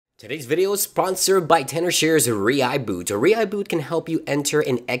Today's video is sponsored by TenorShare's ReiBoot. ReiBoot can help you enter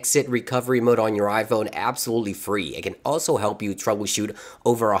and exit recovery mode on your iPhone absolutely free. It can also help you troubleshoot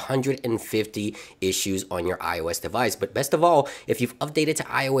over 150 issues on your iOS device. But best of all, if you've updated to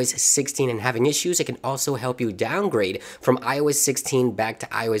iOS 16 and having issues, it can also help you downgrade from iOS 16 back to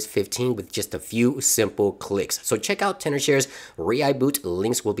iOS 15 with just a few simple clicks. So check out TenorShare's ReiBoot.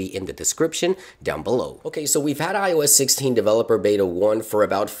 Links will be in the description down below. Okay, so we've had iOS 16 Developer Beta 1 for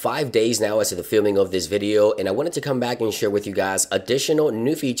about 5 days now as of the filming of this video, and I wanted to come back and share with you guys additional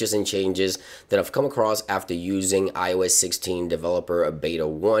new features and changes that I've come across after using iOS 16 Developer Beta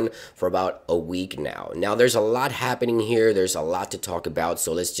 1 for about a week now. Now there's a lot happening here, there's a lot to talk about,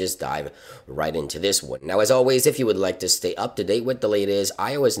 so let's just dive right into this one. Now as always, if you would like to stay up to date with the latest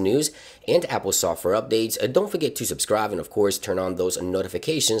iOS news and Apple software updates, don't forget to subscribe and of course turn on those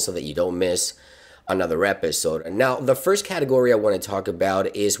notifications so that you don't miss another episode. Now, the first category I want to talk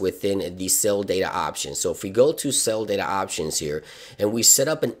about is within the cell data options. So if we go to cell data options here and we set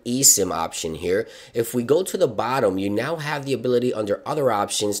up an eSIM option here, if we go to the bottom, you now have the ability under other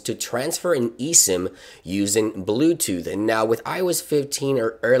options to transfer an eSIM using Bluetooth. And now with iOS 15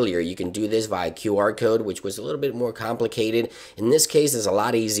 or earlier, you can do this via QR code, which was a little bit more complicated. In this case, it's a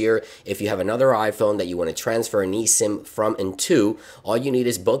lot easier. If you have another iPhone that you want to transfer an eSIM from and to, all you need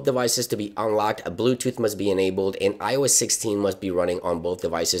is both devices to be unlocked. Bluetooth must be enabled and iOS 16 must be running on both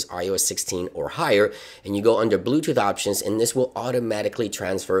devices, iOS 16 or higher, and you go under Bluetooth options and this will automatically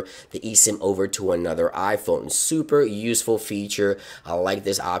transfer the eSIM over to another iPhone. Super useful feature. I like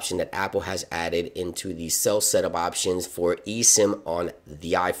this option that Apple has added into the cell setup options for eSIM on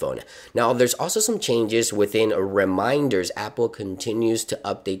the iPhone. Now there's also some changes within reminders. Apple continues to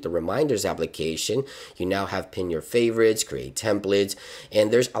update the reminders application. You now have pin your favorites, create templates,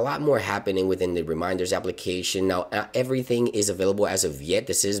 and there's a lot more happening within the reminders application. Now everything is available as of yet.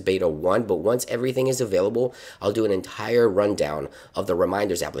 This is beta 1, but once everything is available, I'll do an entire rundown of the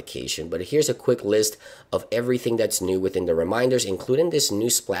reminders application. But here's a quick list of everything that's new within the reminders, including this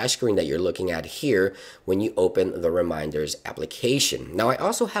new splash screen that you're looking at here when you open the reminders application. Now I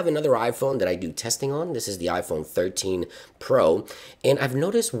also have another iPhone that I do testing on. This is the iPhone 13 Pro, and I've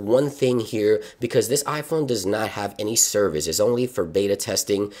noticed one thing here because this iPhone does not have any service. It's only for beta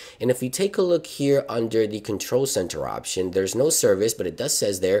testing, and if you take a look here under the control center option, there's no service, but it does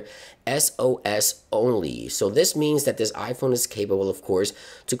says there SOS only. So this means that this iPhone is capable, of course,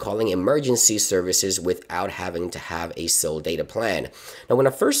 to calling emergency services without having to have a cell data plan. Now, when I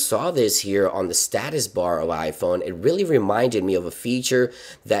first saw this here on the status bar of iPhone, it really reminded me of a feature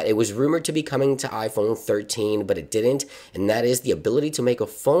that it was rumored to be coming to iPhone 13, but it didn't, and that is the ability to make a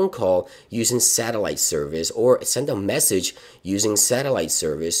phone call using satellite service or send a message using satellite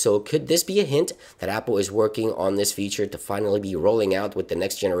service. So could this be a hint that Apple is working on this feature to finally be rolling out with the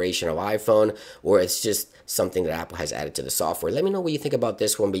next generation of iPhone, or it's just something that Apple has added to the software? Let me know what you think about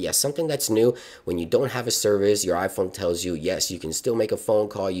this one. But yes, something that's new. When you don't have a service, your iPhone tells you, yes, you can still make a phone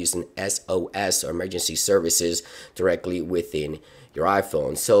call using SOS or emergency services directly within your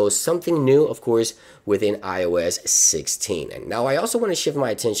iPhone. So something new, of course, within iOS 16. And now I also want to shift my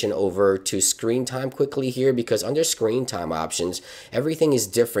attention over to screen time quickly here, because under screen time options, everything is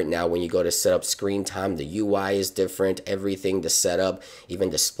different now. When you go to set up screen time, the UI is different, everything, the setup, even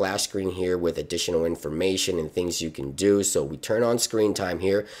the splash screen here with additional information and things you can do. So we turn on screen time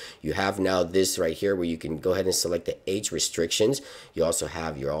here. You have now this right here where you can go ahead and select the age restrictions. You also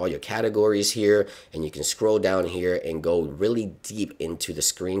have all your categories here, and you can scroll down here and go really deep into the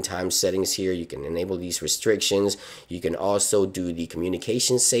screen time settings here. You can enable these restrictions. You can also do the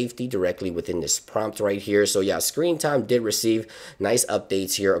communication safety directly within this prompt right here. So yeah, screen time did receive nice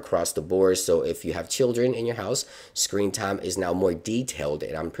updates here across the board. So if you have children in your house, screen time is now more detailed,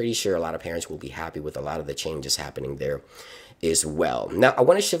 and I'm pretty sure a lot of parents will be happy with a lot of the changes happening there as well. Now I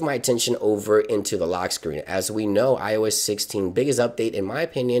want to shift my attention over into the lock screen. As we know, iOS 16 biggest update in my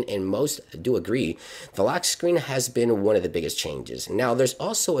opinion, and most do agree, the lock screen has been one of the biggest changes. Now there's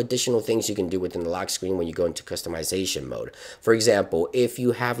also additional things you can do within the lock screen when you go into customization mode. For example, if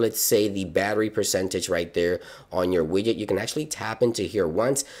you have, let's say, the battery percentage right there on your widget, you can actually tap into here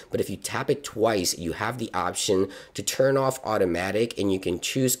once, but if you tap it twice, you have the option to turn off automatic, and you can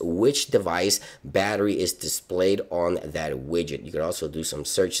choose which device battery is displayed on that widget. You can also do some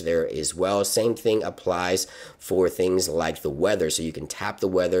search there as well. Same thing applies for things like the weather. So you can tap the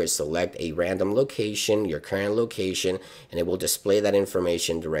weather, select a random location, your current location, and it will display that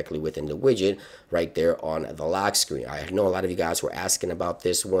information directly within the widget right there on the lock screen. I know a lot of you guys were asking about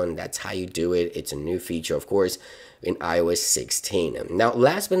this one. That's how you do it. It's a new feature, of course. in iOS 16. Now,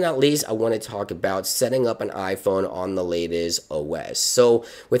 last but not least, I want to talk about setting up an iPhone on the latest OS. So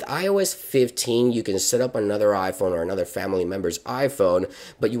with iOS 15, you can set up another iPhone or another family member's iPhone,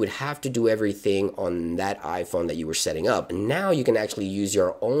 but you would have to do everything on that iPhone that you were setting up. Now you can actually use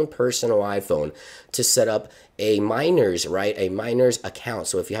your own personal iPhone to set up a minor's account.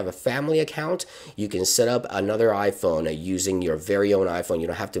 So if you have a family account, you can set up another iPhone using your very own iPhone. You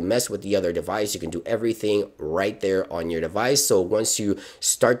don't have to mess with the other device. You can do everything right there on your device. So once you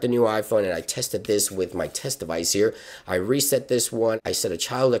start the new iPhone, and I tested this with my test device here, I reset this one, I set a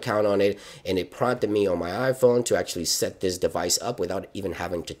child account on it, and it prompted me on my iPhone to actually set this device up without even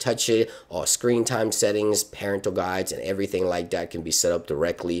having to touch it. All screen time settings, parental guides, and everything like that can be set up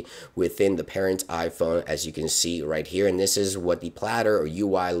directly within the parent's iPhone, as you can see right here. And this is what the platter or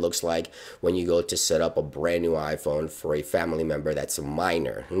UI looks like when you go to set up a brand new iPhone for a family member that's a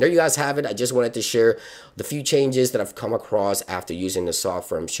minor. And there you guys have it. I just wanted to share the few changes that I've come across after using the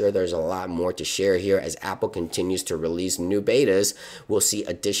software. I'm sure there's a lot more to share here. As Apple continues to release new betas, we'll see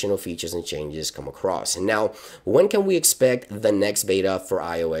additional features and changes come across. And now, when can we expect the next beta for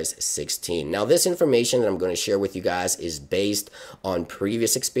iOS 16? Now, this information that I'm going to share with you guys is based on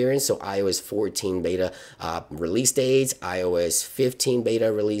previous experience. So iOS 14 beta release dates, iOS 15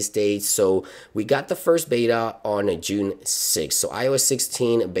 beta release dates. So we got the first beta on June 6th. So iOS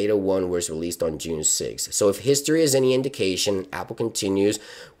 16 beta 1 was released on June 6th. So if history is any indication, Apple continues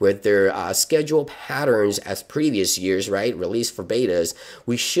with their schedule patterns as previous years, right? Release for betas.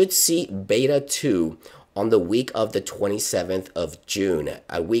 We should see beta 2 on the week of the 27th of June.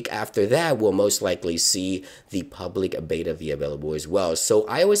 A week after that, we'll most likely see the public beta be available as well. So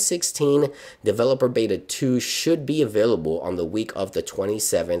iOS 16 developer beta 2 should be available on the week of the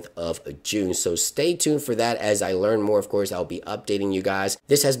 27th of June. So stay tuned for that. As I learn more, of course, I'll be updating you guys.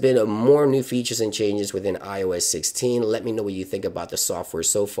 This has been more new features and changes within iOS 16. Let me know what you think about the software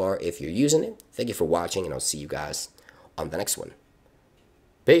so far if you're using it. Thank you for watching, and I'll see you guys on the next one.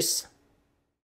 Peace.